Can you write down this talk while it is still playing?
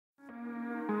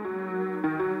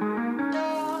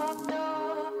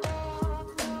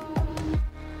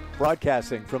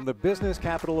Broadcasting from the business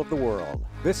capital of the world,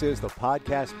 this is the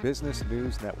Podcast Business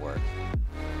News Network.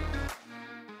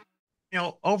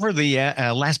 Over the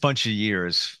last bunch of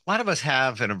years, a lot of us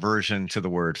have an aversion to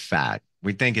the word fat.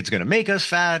 We think it's going to make us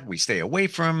fat. We stay away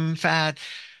from fat,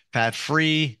 fat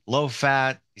free, low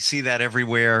fat. You see that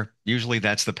everywhere. Usually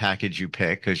that's the package you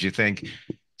pick because you think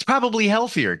it's probably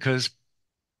healthier because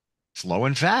it's low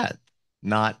in fat.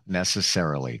 Not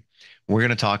necessarily. We're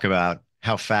going to talk about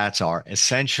how fats are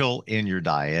essential in your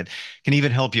diet, can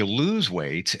even help you lose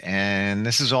weight. And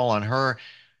this is all on her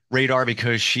radar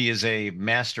because she is a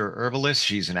master herbalist.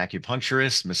 She's an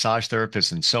acupuncturist, massage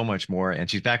therapist, and so much more. And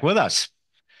she's back with us.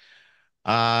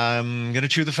 I'm going to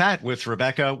chew the fat with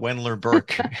Rebecca Wendler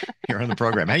Burke here on the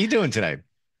program. How you doing today?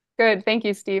 Good. Thank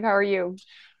you, Steve. How are you?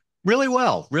 Really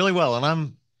well, really well.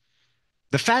 And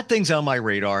the fat thing's on my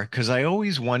radar because I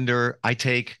always wonder, I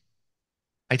take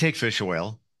fish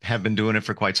oil, have been doing it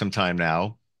for quite some time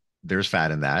now. There's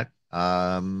fat in that.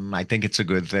 I think it's a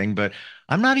good thing, but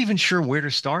I'm not even sure where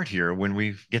to start here when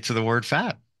we get to the word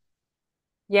fat.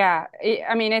 Yeah,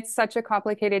 I mean, it's such a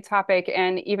complicated topic.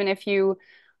 And even if you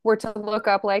were to look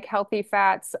up like healthy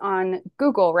fats on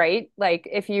Google, right? Like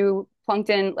if you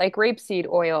plunked in like rapeseed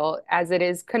oil as it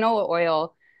is canola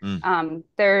oil, Mm.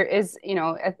 there is,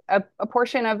 a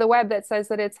portion of the web that says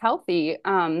that it's healthy.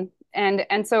 And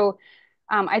so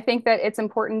I think that it's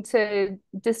important to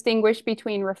distinguish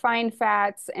between refined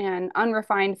fats and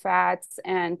unrefined fats,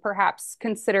 and perhaps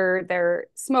consider their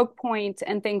smoke point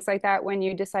and things like that when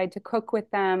you decide to cook with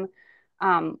them.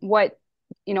 What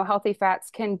healthy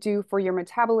fats can do for your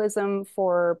metabolism,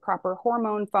 for proper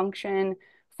hormone function,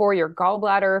 for your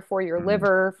gallbladder, for your Mm.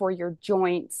 liver, for your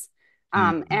joints.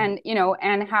 Mm.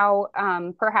 And how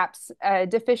perhaps a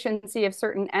deficiency of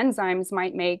certain enzymes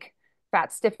might make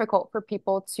fats difficult for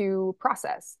people to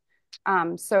process.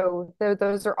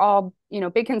 Those are all,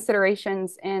 big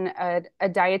considerations in a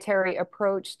dietary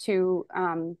approach to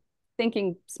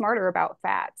thinking smarter about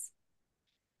fats.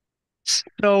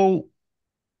 So,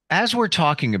 as we're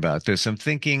talking about this, I'm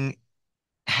thinking,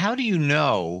 how do you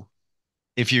know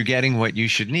if you're getting what you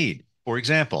should need? For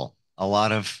example, a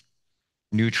lot of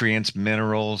nutrients,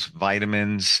 minerals,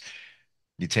 vitamins,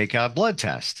 you take a blood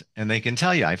test and they can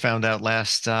tell you. I found out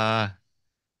last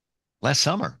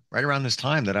summer, right around this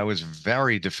time, that I was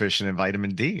very deficient in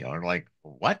vitamin D. I'm like,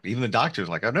 what? Even the doctor's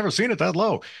like, I've never seen it that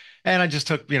low. And I just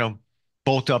took,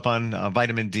 bulked up on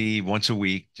vitamin D once a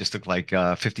week, just took like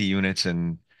 50 units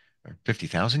and or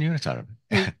 50,000 units out of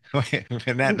Mm. it.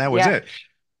 And that was Yeah, it.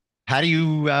 How do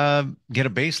you get a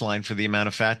baseline for the amount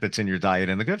of fat that's in your diet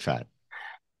and the good fat?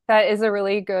 that is a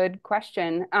really good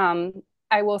question.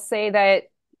 I will say that,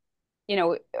 you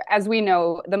know, as we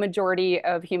know, the majority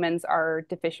of humans are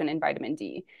deficient in vitamin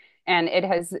D, and it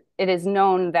is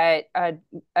known that a,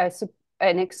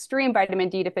 an extreme vitamin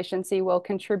D deficiency will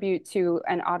contribute to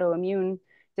an autoimmune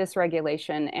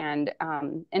dysregulation and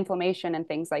inflammation and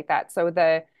things like that. So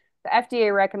the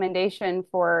FDA recommendation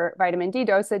for vitamin D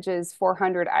dosage is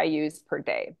 400 IU's per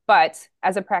day. But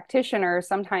as a practitioner,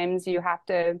 sometimes you have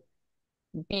to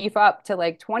beef up to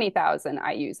like 20,000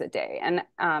 IU's a day. And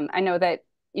I know that,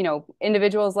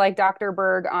 individuals like Dr.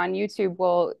 Berg on YouTube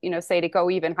will, say to go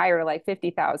even higher, like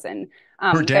 50,000.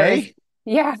 Per There is, day?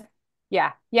 yeah,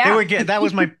 yeah, They yeah, would get that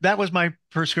was my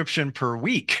prescription per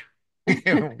week.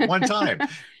 One time.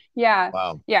 yeah,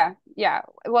 Wow. yeah, yeah.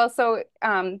 Well, so,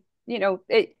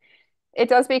 it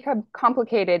does become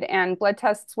complicated, and blood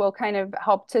tests will kind of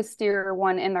help to steer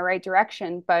one in the right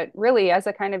direction. But really, as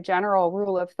a kind of general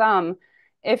rule of thumb,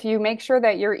 if you make sure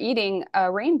that you're eating a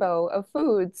rainbow of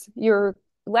foods, you're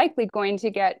likely going to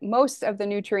get most of the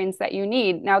nutrients that you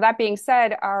need. Now, that being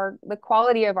said, the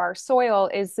quality of our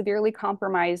soil is severely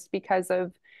compromised because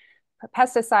of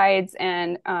pesticides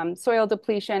and soil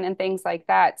depletion and things like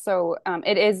that. So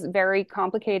it is very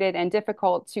complicated and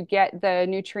difficult to get the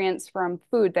nutrients from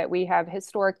food that we have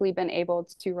historically been able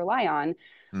to rely on.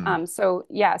 Hmm. So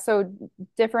yeah, so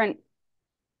different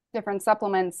different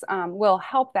supplements will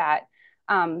help that.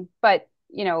 But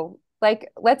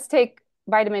like let's take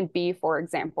vitamin B, for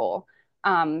example.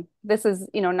 This is,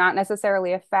 not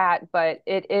necessarily a fat, but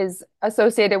it is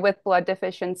associated with blood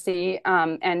deficiency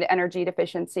and energy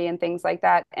deficiency and things like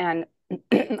that. And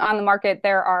on the market,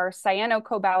 there are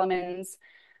cyanocobalamin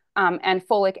and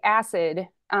folic acid.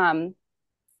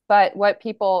 But what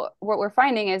we're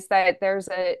finding is that there's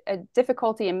a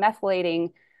difficulty in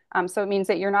methylating. So it means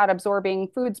that you're not absorbing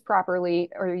foods properly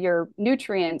or your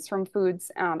nutrients from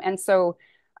foods. And so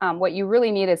what you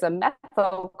really need is a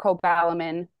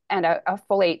methylcobalamin and a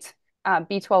folate,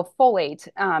 B12 folate.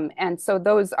 And so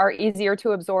those are easier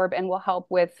to absorb and will help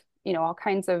with, all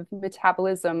kinds of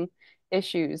metabolism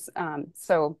issues.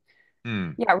 So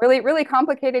Hmm. yeah, really, really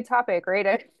complicated topic,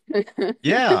 right?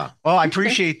 Yeah. Well, I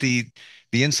appreciate the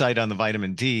insight on the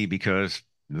vitamin D because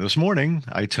this morning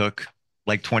I took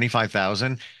like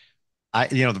 25,000.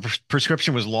 The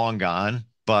prescription was long gone,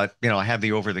 but I have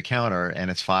the over the counter and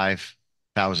it's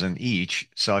 5,000 each.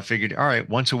 So I figured, all right,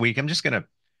 once a week, I'm just gonna,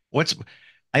 what's,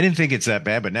 I didn't think it's that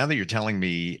bad, but now that you're telling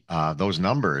me those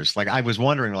numbers, like I was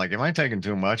wondering, like, am I taking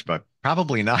too much? But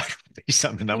probably not based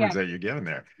on the numbers Yeah. that you're giving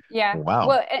there. Yeah. Wow.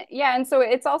 Well, yeah, and so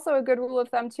it's also a good rule of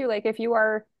thumb too. Like if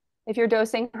you're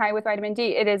dosing high with vitamin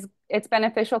D, it's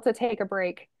beneficial to take a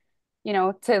break,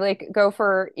 to like go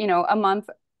for, a month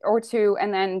or two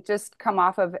and then just come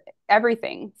off of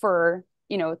everything for,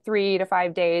 3 to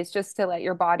 5 days just to let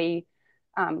your body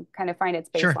kind of find its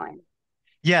Sure. baseline.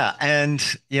 Yeah, and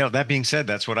that being said,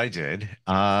 that's what I did.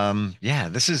 Yeah,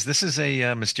 this is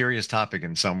a mysterious topic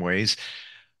in some ways.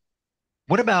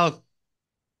 What about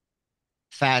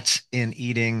fats in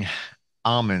eating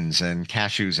almonds and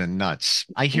cashews and nuts?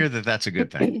 I hear that that's a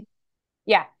good thing.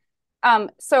 Yeah.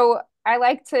 So I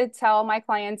like to tell my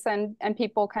clients and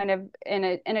people kind of in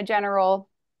a general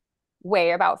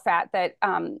way about fat that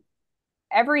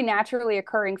every naturally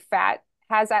occurring fat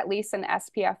has at least an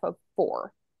SPF of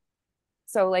 4.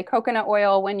 So like coconut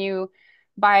oil, when you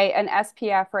buy an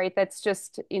SPF, right, that's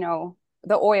just, the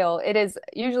oil, it is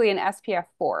usually an SPF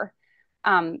 4.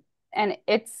 Um, and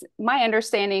it's my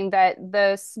understanding that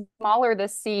the smaller the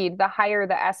seed, the higher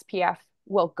the SPF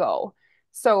will go.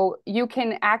 So you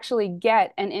can actually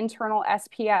get an internal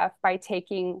SPF by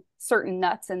taking certain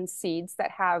nuts and seeds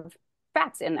that have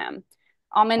fats in them.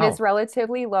 Almond is Oh,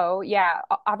 relatively low. Yeah,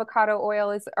 avocado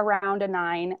oil is around a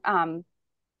 9.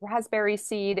 Raspberry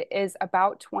seed is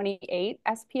about 28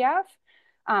 SPF.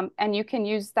 And you can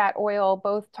use that oil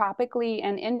both topically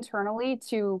and internally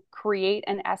to create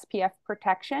an SPF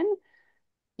protection.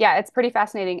 Yeah, it's pretty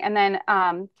fascinating. And then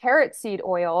carrot seed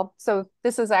oil. So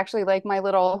this is actually like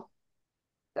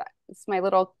it's my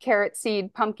little carrot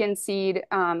seed, pumpkin seed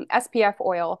SPF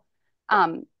oil.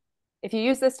 Um, if you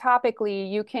use this topically,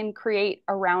 you can create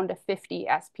around a 50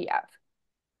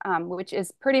 SPF, which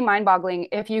is pretty mind-boggling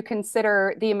if you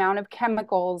consider the amount of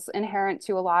chemicals inherent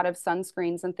to a lot of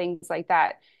sunscreens and things like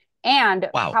that,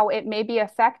 and wow. how it may be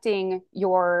affecting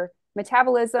your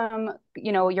metabolism,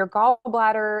 your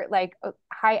gallbladder, like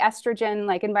high estrogen,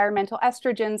 like environmental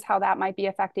estrogens, how that might be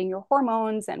affecting your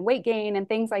hormones and weight gain and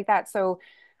things like that. So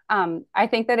I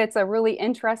think that it's a really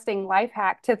interesting life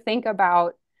hack to think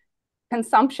about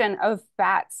consumption of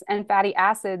fats and fatty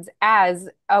acids as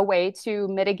a way to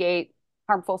mitigate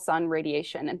harmful sun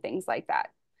radiation and things like that.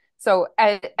 So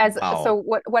so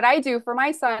Wow. what I do for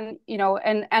my son,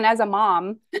 and as a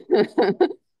mom,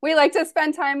 we like to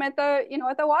spend time at the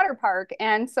water park.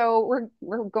 And so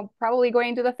probably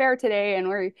going to the fair today, and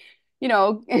we're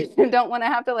don't want to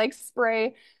have to like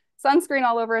spray sunscreen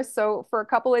all over us. So for a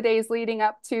couple of days leading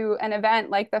up to an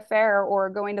event like the fair or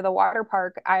going to the water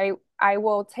park, I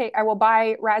will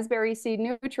buy raspberry seed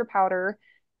Nutri powder,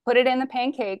 put it in the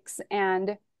pancakes,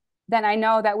 and then I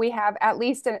know that we have at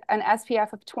least an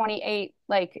SPF of 28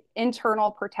 like internal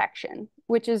protection,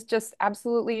 which is just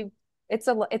absolutely it's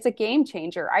a game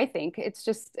changer. I think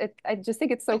I just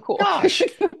think it's so My cool. gosh.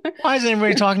 Why isn't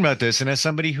everybody talking about this? And as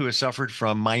somebody who has suffered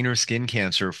from minor skin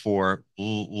cancer for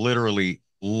literally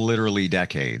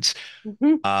decades,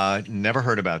 Mhm. never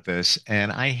heard about this.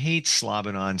 And I hate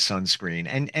slobbing on sunscreen,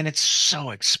 and it's so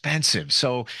expensive.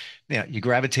 So, yeah, you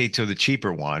gravitate to the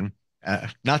cheaper one.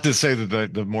 Not to say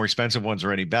that the more expensive ones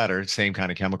are any better, same kind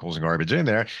of chemicals and garbage in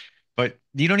there, but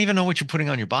you don't even know what you're putting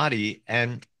on your body.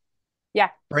 And Yeah.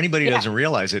 for anybody who Yeah. doesn't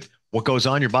realize it, what goes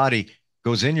on your body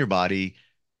goes in your body.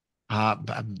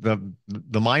 The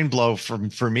mind blow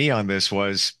for me on this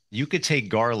was you could take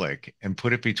garlic and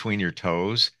put it between your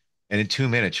toes, and in 2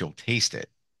 minutes you'll taste it.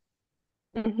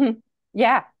 Mhm.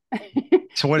 Yeah.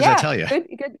 So what does that Yeah. tell you?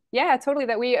 Good, good. Yeah, totally.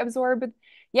 That we absorb.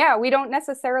 Yeah, we don't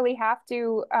necessarily have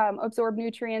to absorb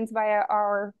nutrients via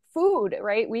our food,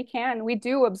 right? We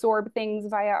do absorb things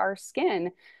via our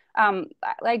skin.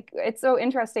 Like it's so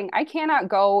interesting. I cannot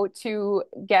go to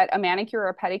get a manicure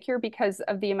or pedicure because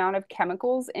of the amount of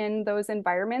chemicals in those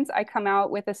environments. I come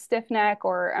out with a stiff neck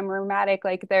or I'm rheumatic.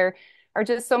 Like there are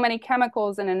just so many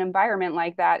chemicals in an environment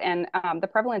like that, and the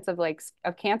prevalence of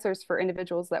cancers for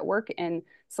individuals that work in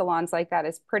salons like that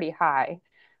is pretty high.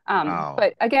 Wow.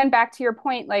 But again, back to your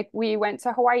point, like we went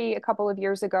to Hawaii a couple of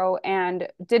years ago and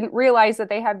didn't realize that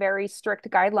they have very strict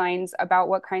guidelines about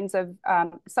what kinds of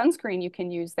sunscreen you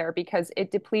can use there because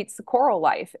it depletes the coral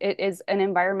life. It is an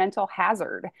environmental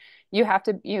hazard. You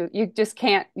just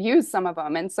can't use some of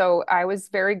them. And so I was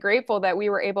very grateful that we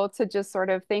were able to just sort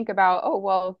of think about, oh,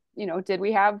 well, did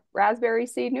we have raspberry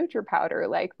seed Nutri powder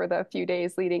like for the few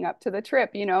days leading up to the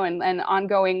trip, and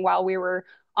ongoing while we were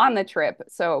on the trip.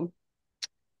 So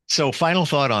final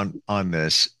thought on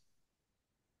this.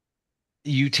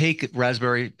 You take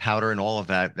raspberry powder and all of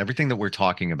that, everything that we're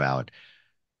talking about,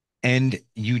 and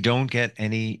you don't get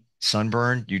any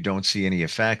sunburn, you don't see any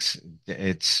effects. You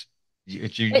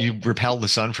It, repel the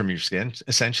sun from your skin,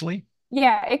 essentially.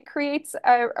 yeah, it creates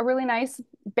a really nice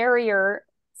barrier,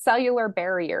 cellular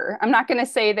barrier. I'm not going to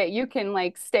say that you can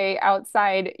like stay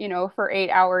outside, for 8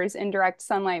 hours in direct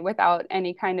sunlight without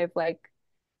any kind of like,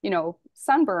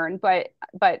 sunburn, but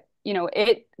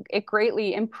it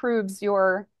greatly improves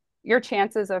your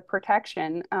chances of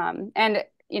protection. And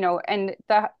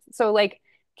the so like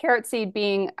carrot seed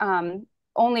being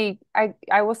only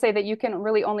I will say that you can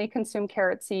really only consume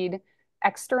carrot seed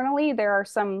externally. There are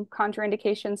some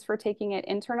contraindications for taking it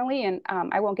internally, and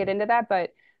I won't get into that,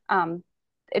 but um,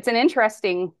 it's an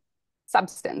interesting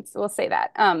substance. We'll say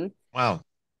that. Wow.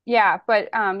 Yeah, but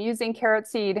using carrot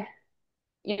seed,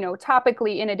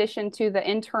 topically, in addition to the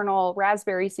internal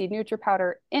raspberry seed Nutri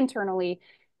powder internally,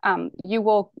 you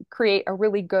will create a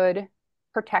really good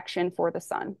protection for the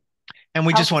sun. And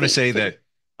we just want to Healthy say too. that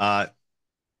uh,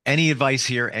 any advice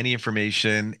here, any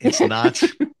information, it's not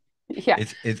Yeah.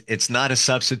 it's not a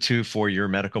substitute for your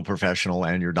medical professional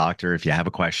and your doctor. If you have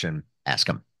a question, ask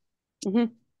them. Hmm.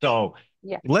 So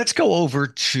Yeah. let's go over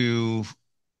to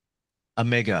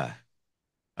omega,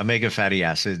 omega fatty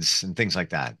acids and things like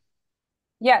that.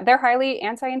 Yeah, they're highly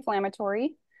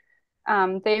anti-inflammatory.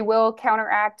 They will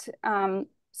counteract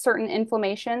certain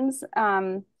inflammations.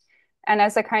 And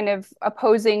as a kind of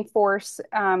opposing force,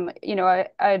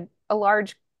 a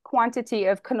large quantity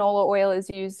of canola oil is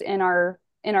used in our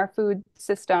food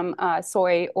system,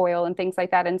 soy oil and things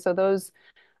like that. And so those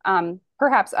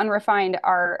perhaps unrefined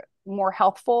are more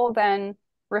healthful than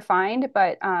refined,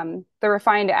 but the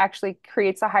refined actually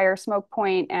creates a higher smoke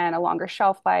point and a longer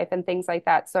shelf life and things like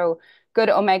that. So good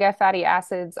omega fatty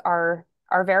acids are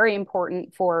very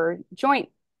important for joint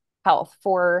health,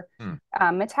 for Hmm.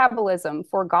 metabolism,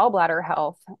 for gallbladder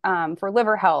health, for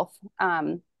liver health,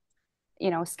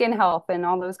 skin health, and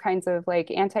all those kinds of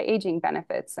like anti-aging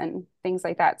benefits and things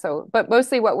like that. So, but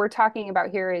mostly what we're talking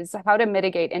about here is how to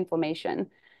mitigate inflammation.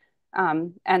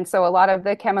 And so a lot of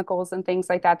the chemicals and things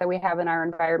like that that we have in our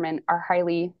environment are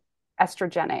highly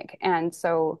estrogenic. And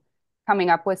so coming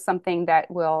up with something that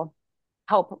will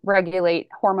help regulate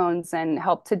hormones and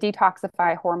help to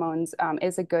detoxify hormones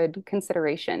is a good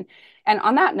consideration. And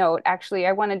on that note, actually,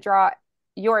 I want to draw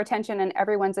your attention and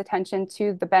everyone's attention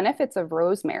to the benefits of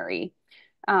rosemary.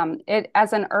 It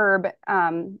as an herb,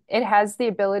 it has the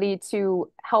ability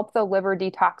to help the liver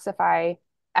detoxify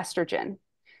estrogen.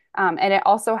 And it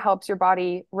also helps your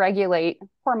body regulate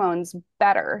hormones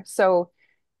better. So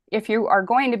if you are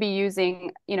going to be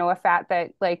using, a fat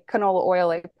that like canola oil,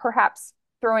 like perhaps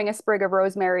throwing a sprig of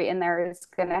rosemary in there is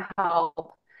going to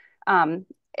help.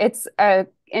 It's a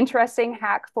interesting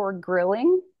hack for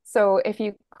grilling. So if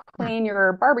you Hmm. clean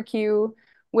your barbecue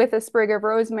with a sprig of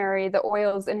rosemary, the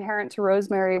oils inherent to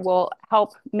rosemary will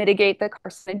help mitigate the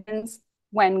carcinogens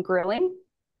when grilling.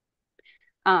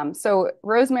 So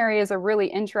rosemary is a really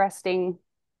interesting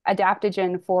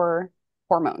adaptogen for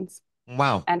hormones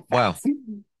Wow. and Wow. fats.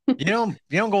 You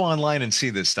don't go online and see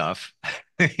this stuff.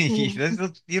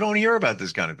 You don't hear about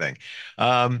this kind of thing.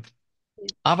 Um,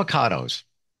 avocados.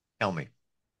 Tell me.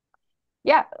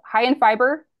 Yeah, high in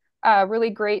fiber, really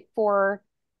great for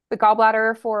the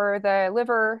gallbladder, for the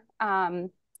liver.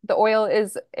 The oil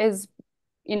is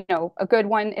a good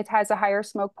one. It has a higher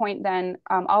smoke point than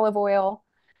olive oil.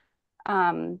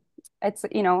 Um, it's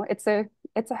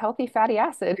a healthy fatty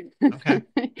acid. Okay.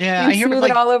 Yeah, You I can hear smooth it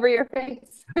like, all over your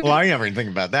face. well, I never even think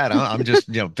about that. I'm just,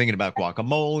 thinking about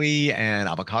guacamole and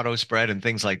avocado spread and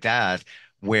things like that,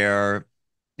 where,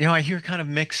 I hear kind of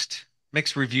mixed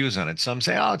reviews on it. Some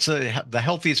say, oh, it's the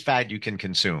healthiest fat you can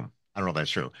consume. I don't know if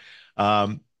that's true.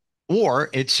 Um, or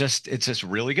it's just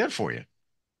really good for you.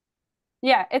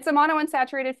 Yeah, it's a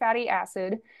monounsaturated fatty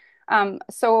acid.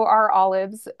 So are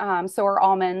olives, so are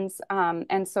almonds,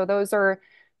 and so those are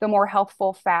the more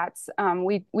healthful fats.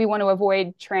 We want to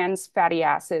avoid trans fatty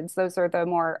acids; those are the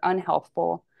more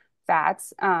unhealthful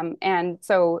fats. And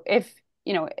so, if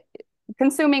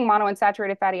consuming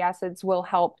monounsaturated fatty acids will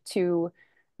help to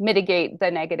mitigate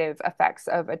the negative effects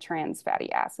of a trans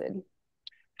fatty acid.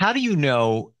 How do you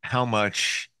know how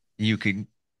much you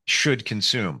should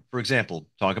consume? For example,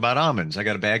 talk about almonds. I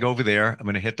got a bag over there. I'm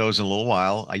going to hit those in a little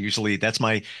while. I usually that's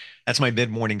my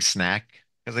mid-morning snack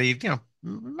because I eat, a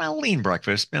lean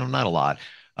breakfast, not a lot,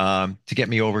 to get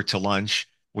me over to lunch,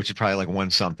 which is probably like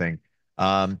one something.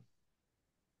 Um,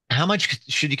 how much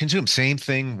should you consume? Same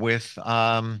thing with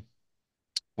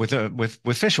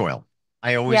fish oil.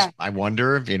 Yeah. I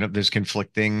wonder if, there's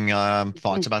conflicting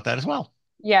thoughts about that as well.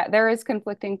 Yeah, there is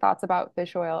conflicting thoughts about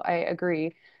fish oil. I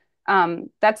agree.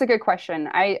 That's a good question.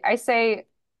 I say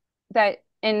that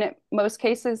in most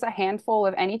cases, a handful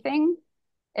of anything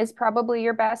is probably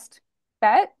your best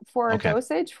bet for a Okay.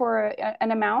 dosage for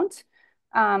an amount.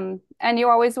 And you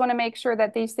always want to make sure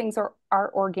that these things are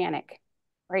organic,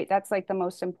 right? That's like the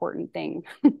most important thing.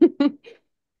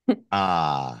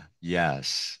 Ah,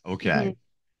 yes. Mhm. Okay.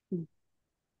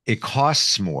 It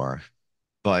costs more,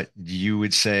 but you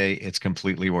would say it's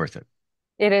completely worth it.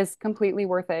 It is completely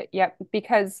worth it. Yep,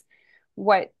 because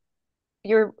what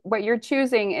what you're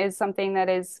choosing is something that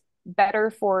is better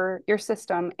for your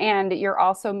system, and you're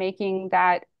also making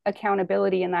that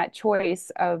accountability and that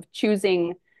choice of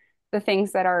choosing the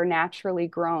things that are naturally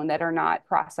grown, that are not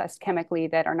processed chemically,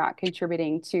 that are not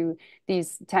contributing to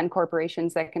these 10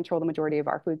 corporations that control the majority of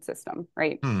our food system,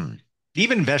 right? Hmm.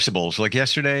 Even vegetables, like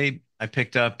yesterday, I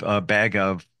picked up a bag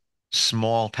of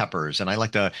small peppers and I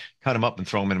like to cut them up and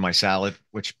throw them into my salad,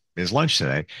 which is lunch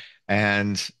today.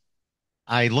 And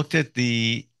I looked at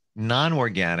the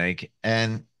non-organic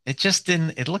and it just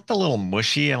didn't, it looked a little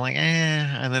mushy. I'm like,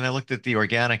 And then I looked at the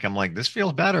organic. I'm like, this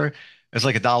feels better. It's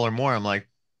like $1 more. I'm like,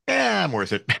 yeah, I'm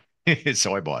worth it.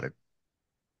 So I bought it.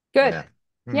 Good. Yeah.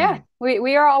 Hmm. Yeah,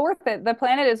 we are all worth it. The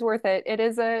planet is worth it. It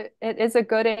is a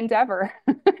good endeavor.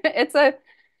 It's a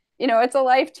it's a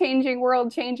life-changing,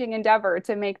 world-changing endeavor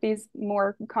to make these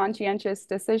more conscientious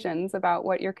decisions about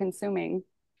what you're consuming.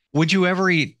 Would you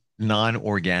ever eat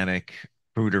non-organic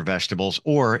fruit or vegetables,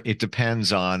 or it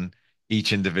depends on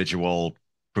each individual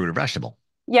fruit or vegetable?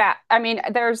 Yeah, I mean,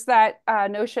 there's that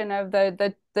notion of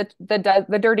the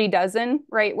dirty dozen,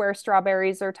 right? Where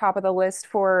strawberries are top of the list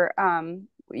for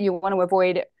you want to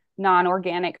avoid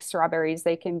non-organic strawberries.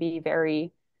 They can be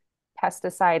very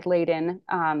pesticide laden.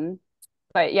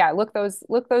 But yeah, look those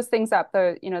things up.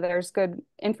 There's good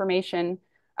information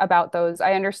about those.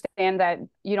 I understand that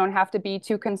you don't have to be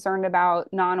too concerned about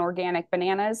non-organic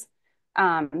bananas.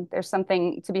 There's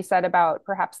something to be said about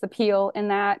perhaps the peel in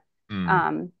that.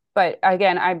 Hmm. But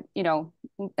again, I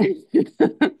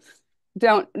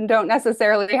don't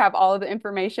necessarily have all of the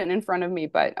information in front of me,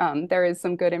 but there is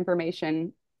some good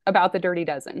information about the dirty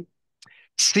dozen.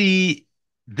 See,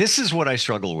 this is what I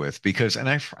struggle with because, and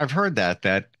I've heard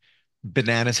that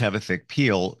bananas have a thick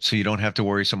peel, so you don't have to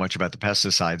worry so much about the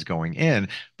pesticides going in.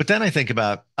 But then I think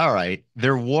about, all right,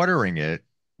 they're watering it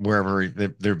wherever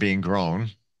they're being grown.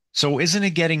 So isn't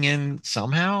it getting in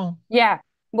somehow? Yeah.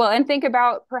 Well, and think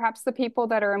about perhaps the people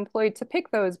that are employed to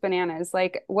pick those bananas.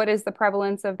 Like, what is the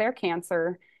prevalence of their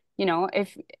cancer?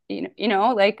 If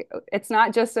like it's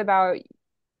not just about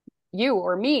you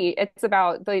or me, it's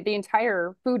about the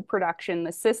entire food production,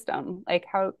 the system. Like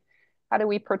how do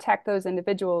we protect those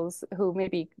individuals who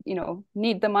maybe,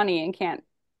 need the money and can't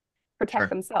protect Sure.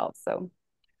 themselves? So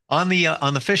On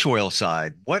the fish oil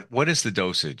side, what is the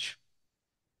dosage?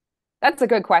 that's a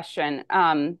good question.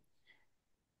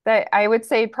 That I would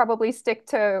say probably stick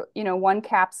to, one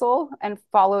capsule and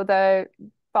follow the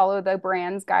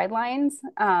brand's guidelines.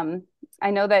 I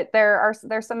know that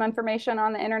there's some information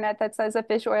on the internet that says that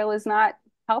fish oil is not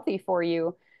healthy for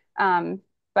you. Um,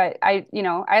 but I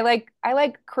like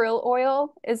krill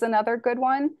oil is another good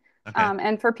one. Okay.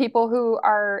 And for people who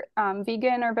are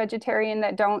vegan or vegetarian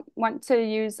that don't want to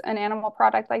use an animal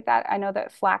product like that, I know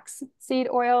that flax seed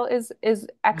oil is Hmm.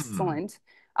 excellent.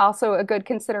 Also, a good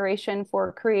consideration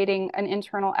for creating an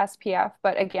internal SPF,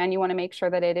 but again, you want to make sure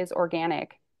that it is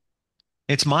organic.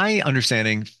 It's my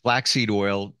understanding flaxseed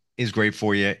oil is great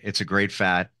for you. It's a great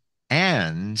fat,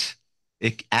 and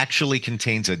it actually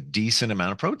contains a decent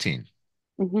amount of protein.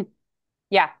 Mhm.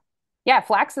 Yeah. Yeah,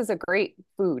 flax is a great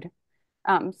food.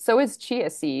 So is chia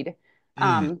seed.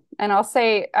 Mm. And I'll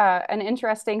say an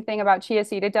interesting thing about chia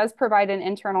seed, it does provide an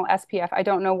internal SPF. I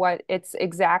don't know what its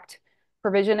exact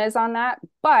provision is on that,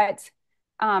 but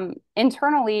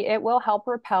internally it will help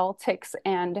repel ticks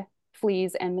and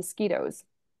fleas and mosquitoes,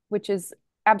 which is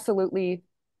absolutely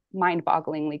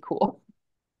mind-bogglingly cool.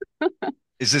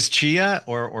 Is this chia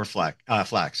or flax?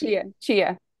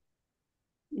 Chia.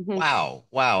 Mhm. Wow,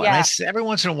 wow. And Yeah. every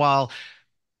once in a while,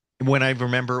 when I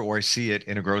remember or I see it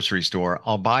in a grocery store,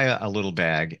 I'll buy a little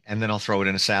bag and then I'll throw it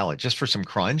in a salad just for some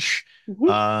crunch.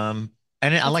 Hmm.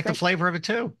 And I That's like the great. flavor of it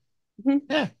too. Hmm.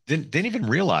 Yeah, didn't even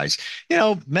realize.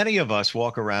 Many of us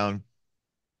walk around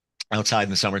outside in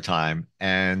the summertime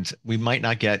and we might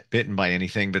not get bitten by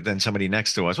anything, but then somebody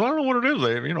next to us, well, I don't know what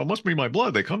it is. It must be my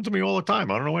blood. They come to me all the time.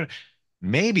 I don't know what.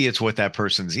 Maybe it's what that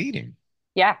person's eating.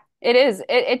 Yeah, it is.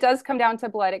 It does come down to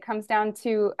blood. It comes down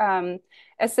to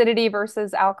acidity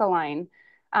versus alkaline.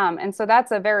 And so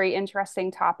that's a very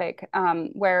interesting topic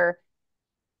where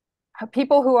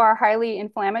people who are highly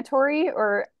inflammatory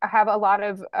or have a lot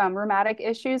of rheumatic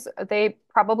issues, they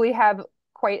probably have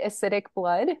quite acidic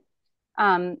blood.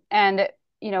 And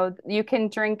you can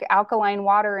drink alkaline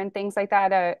water and things like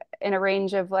that in a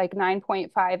range of like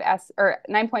 9.5 S or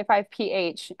 9.5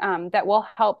 pH that will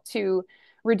help to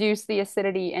reduce the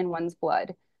acidity in one's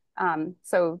blood.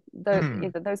 So Hmm.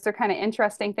 those are kind of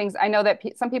interesting things. I know that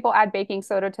some people add baking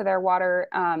soda to their water.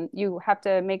 You have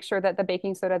to make sure that the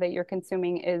baking soda that you're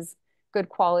consuming is good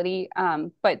quality.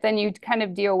 But then you kind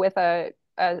of deal with a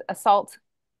salt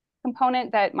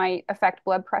component that might affect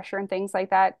blood pressure and things like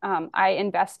that. I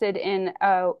invested in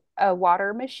a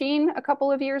water machine a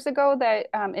couple of years ago that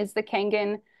is the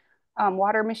Kangen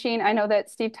water machine. I know that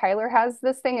Steve Tyler has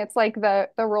this thing. It's like the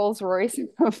Rolls Royce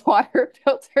of water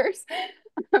filters,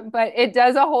 but it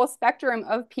does a whole spectrum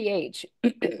of pH.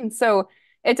 So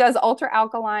it does ultra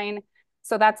alkaline.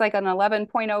 So that's like an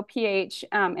 11.0 pH,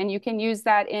 and you can use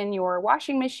that in your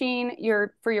washing machine.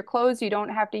 For your clothes, you don't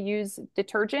have to use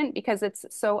detergent because it's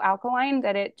so alkaline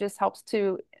that it just helps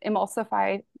to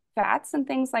emulsify fats and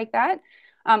things like that.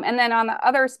 And then on the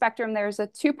other spectrum, there's a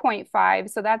 2.5,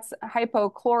 so that's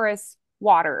hypochlorous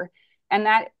water, and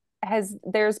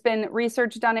there's been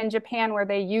research done in Japan where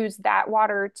they use that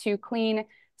water to clean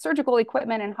surgical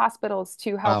equipment in hospitals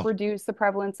to help Wow. reduce the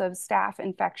prevalence of staph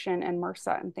infection and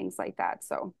MRSA and things like that.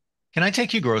 So, Can I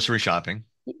take you grocery shopping?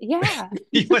 yeah.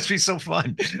 You must be so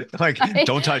fun. Like, I,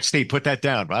 don't touch, Steve, put that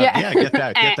down. yeah. Yeah, get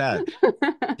that, get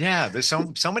that. Yeah, there's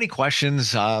so many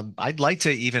questions. I'd like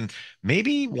to even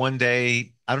maybe one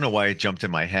day, I don't know why it jumped in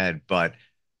my head, but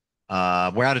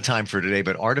we're out of time for today,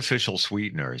 but artificial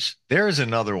sweeteners. There is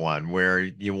another one where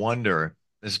you wonder,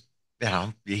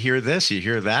 you hear this, you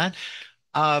hear that.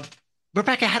 Uh,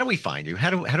 Rebecca, how do we find you? How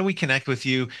do we connect with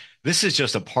you? This is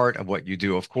just a part of what you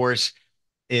do. Of course,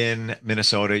 in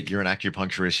Minnesota, you're an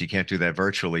acupuncturist. You can't do that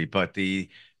virtually, but the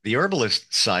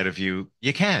herbalist side of you,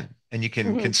 you can, and you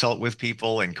can Mhm. consult with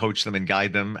people and coach them and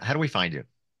guide them. How do we find you?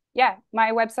 Yeah,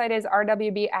 my website is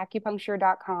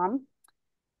rwbacupuncture.com.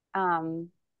 Um,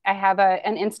 I have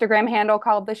an Instagram handle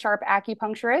called The Sharp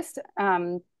Acupuncturist.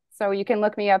 So you can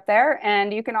look me up there,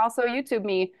 and you can also YouTube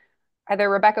me, either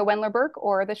Rebecca Wendler Burke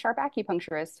or The Sharp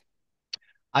Acupuncturist.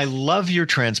 I love your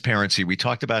transparency. We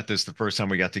talked about this the first time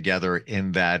we got together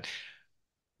in that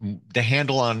the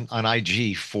handle on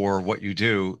IG for what you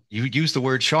do, you use the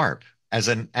word sharp as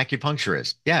an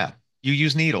acupuncturist. Yeah, you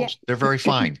use Yeah. needles. They're very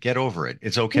fine. Get over it.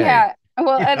 It's okay. Yeah.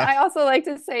 Well, and Yeah. I also like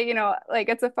to say, like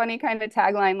it's a funny kind of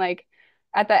tagline, like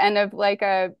at the end of like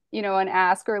an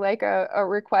ask or like a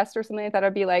request or something like that,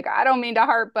 I'd be like, I don't mean to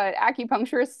harp, but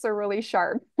acupuncturists are really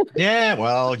sharp. Yeah,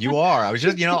 well, you are. I was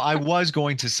just, I was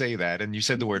going to say that, and you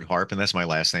said the word harp, and that's my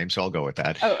last name, so I'll go with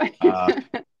that. Oh, Uh,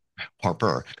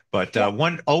 Harper. But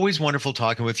yeah. always wonderful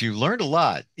talking with you. Learned a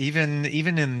lot, even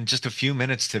in just a few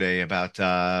minutes today about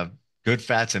good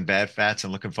fats and bad fats,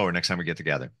 and looking forward next time we get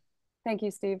together. Thank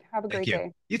you, Steve. Have a Thank great you.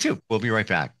 day. You too. We'll be right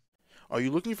back. Are you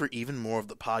looking for even more of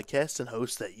the podcasts and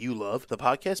hosts that you love? The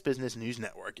Podcast Business News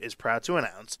Network is proud to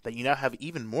announce that you now have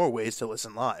even more ways to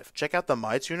listen live. Check out the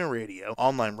MyTuner Radio,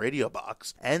 online radio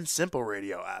box, and Simple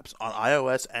Radio apps on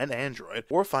iOS and Android,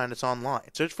 or find us online.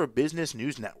 Search for Business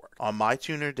News Network on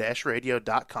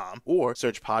mytuner-radio.com, or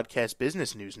search Podcast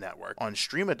Business News Network on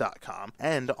streama.com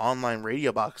and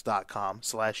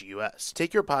onlineradiobox.com/US.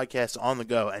 Take your podcast on the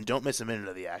go and don't miss a minute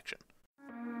of the action.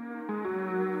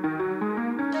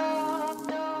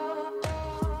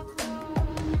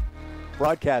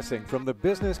 Broadcasting from the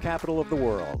business capital of the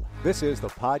world, this is the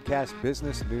Podcast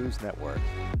Business News Network.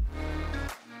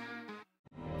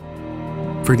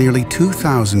 For nearly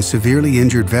 2,000 severely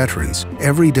injured veterans,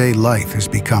 everyday life has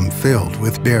become filled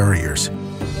with barriers.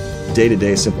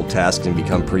 Day-to-day simple tasks can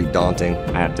become pretty daunting.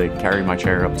 I have to carry my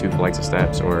chair up 2 flights of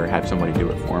steps or have somebody do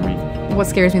it for me. What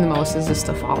scares me the most is just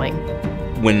the falling.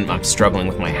 When I'm struggling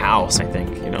with my house, I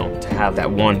think, to have that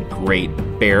one great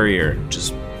barrier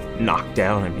just knocked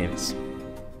down,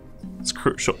 it's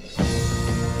crucial.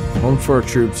 Home for Our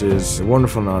Troops is a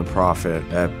wonderful nonprofit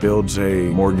that builds a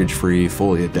Mortgage-free,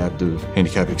 fully adaptive,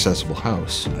 handicap-accessible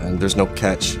house. And there's no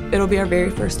catch. It'll be our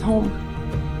very first home.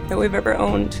 that we've ever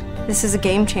owned. This is a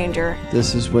game changer.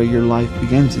 This is where your life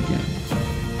begins again.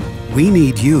 We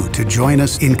need you to join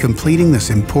us in completing this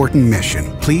important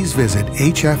mission. Please visit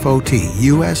hfotusa.org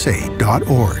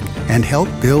and help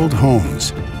build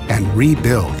homes and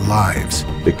rebuild lives.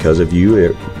 Because of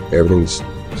you, everything's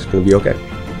going to be okay.